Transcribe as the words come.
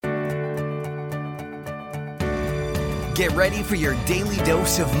Get ready for your daily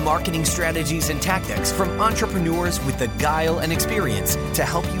dose of marketing strategies and tactics from entrepreneurs with the guile and experience to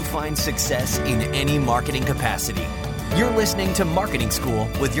help you find success in any marketing capacity. You're listening to Marketing School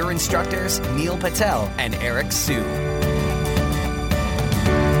with your instructors, Neil Patel and Eric Siu.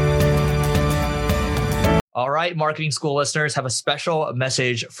 All right, Marketing School listeners, have a special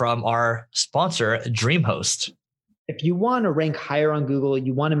message from our sponsor, DreamHost. If you want to rank higher on Google,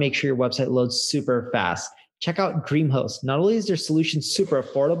 you want to make sure your website loads super fast. Check out DreamHost. Not only is their solution super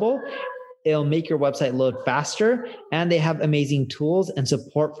affordable, it'll make your website load faster, and they have amazing tools and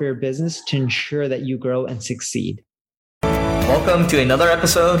support for your business to ensure that you grow and succeed. Welcome to another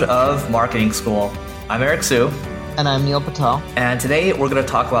episode of Marketing School. I'm Eric Siu. And I'm Neil Patel. And today we're going to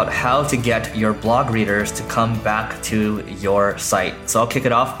talk about how to get your blog readers to come back to your site. So I'll kick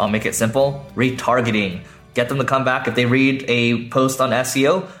it off. I'll make it simple. Retargeting. Get them to come back. If they read a post on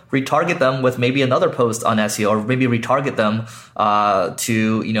SEO, retarget them with maybe another post on SEO, or maybe retarget them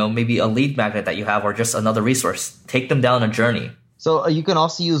to maybe a lead magnet that you have, or just another resource. Take them down a journey. So you can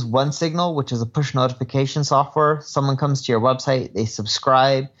also use OneSignal, which is a push notification software. Someone comes to your website, they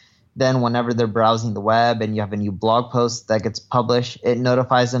subscribe. Then whenever they're browsing the web and you have a new blog post that gets published, it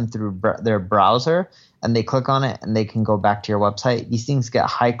notifies them through their browser, and they click on it and they can go back to your website. These things get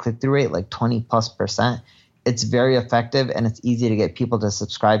high click-through rate, like 20+%. It's very effective, and it's easy to get people to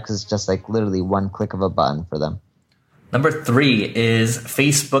subscribe because it's just like literally one click of a button for them. Number 3 is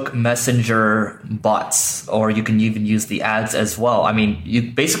Facebook Messenger bots, or you can even use the ads as well. I mean, you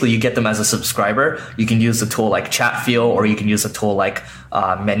get them as a subscriber. You can use a tool like Chatfeel, or you can use a tool like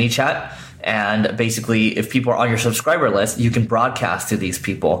ManyChat. And basically, if people are on your subscriber list, you can broadcast to these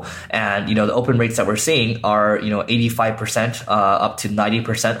people. And, the open rates that we're seeing are, 85% up to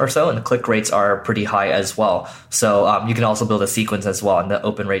 90% or so. And the click rates are pretty high as well. So you can also build a sequence as well. And the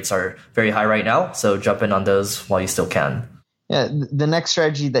open rates are very high right now. So jump in on those while you still can. Yeah, the next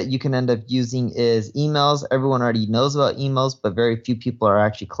strategy that you can end up using is emails. Everyone already knows about emails, but very few people are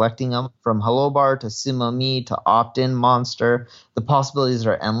actually collecting them. From HelloBar to SumoMe to Opt-in Monster, the possibilities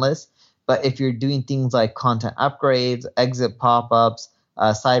are endless. But if you're doing things like content upgrades, exit pop-ups,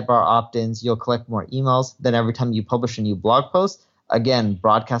 sidebar opt-ins, you'll collect more emails. Then every time you publish a new blog post, again,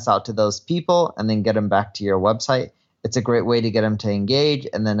 broadcast out to those people and then get them back to your website. It's a great way to get them to engage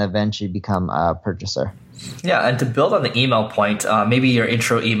and then eventually become a purchaser. Yeah, and to build on the email point, maybe your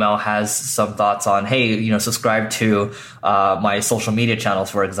intro email has some thoughts on, hey, subscribe to my social media channels,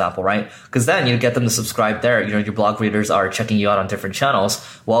 for example, right? Because then you get them to subscribe there. Your blog readers are checking you out on different channels.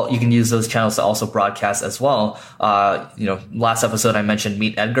 Well, you can use those channels to also broadcast as well. Last episode I mentioned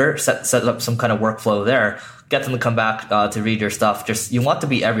Meet Edgar, set up some kind of workflow there. Get them to come back to read your stuff. You want to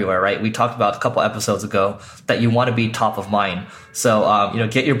be everywhere, right? We talked about a couple episodes ago that you want to be top of mind. So,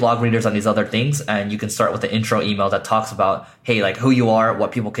 get your blog readers on these other things, and you can start with the intro email that talks about, hey, like who you are,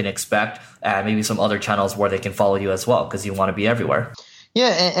 what people can expect, and maybe some other channels where they can follow you as well, because you want to be everywhere.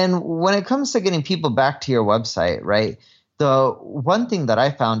 Yeah, and when it comes to getting people back to your website, right, the one thing that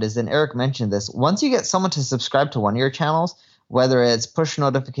I found is, and Eric mentioned this, once you get someone to subscribe to one of your channels, whether it's push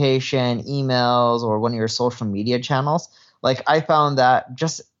notification, emails, or one of your social media channels, like I found that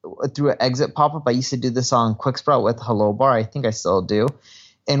just through an exit pop-up, I used to do this on QuickSprout with HelloBar, I think I still do,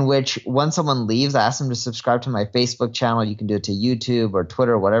 in which when someone leaves, I ask them to subscribe to my Facebook channel. You can do it to YouTube or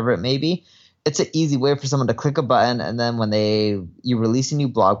Twitter, whatever it may be. It's an easy way for someone to click a button, and then when you release a new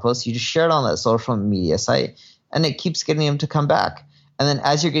blog post, you just share it on that social media site, and it keeps getting them to come back. And then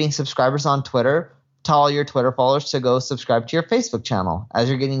as you're getting subscribers on Twitter, tell all your Twitter followers to go subscribe to your Facebook channel. As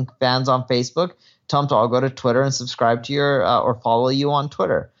you're getting fans on Facebook, tell them to all go to Twitter and subscribe to your or follow you on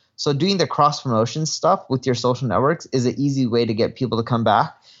Twitter. So doing the cross-promotion stuff with your social networks is an easy way to get people to come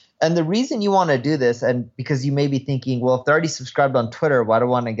back. And the reason you want to do this, and because you may be thinking, well, if they're already subscribed on Twitter, why do I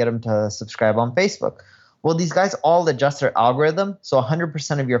want to get them to subscribe on Facebook? Well, these guys all adjust their algorithm, so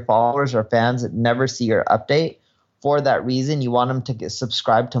 100% of your followers or fans never see your update. For that reason, you want them to get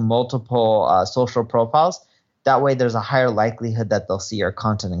subscribed to multiple social profiles. That way, there's a higher likelihood that they'll see your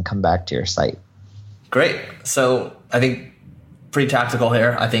content and come back to your site. Great. So I think pretty tactical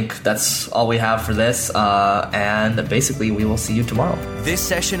here. I think that's all we have for this. And basically, we will see you tomorrow. This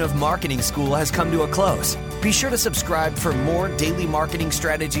session of Marketing School has come to a close. Be sure to subscribe for more daily marketing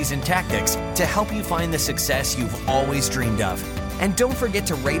strategies and tactics to help you find the success you've always dreamed of. And don't forget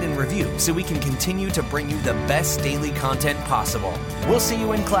to rate and review so we can continue to bring you the best daily content possible. We'll see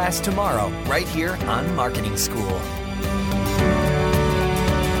you in class tomorrow, right here on Marketing School.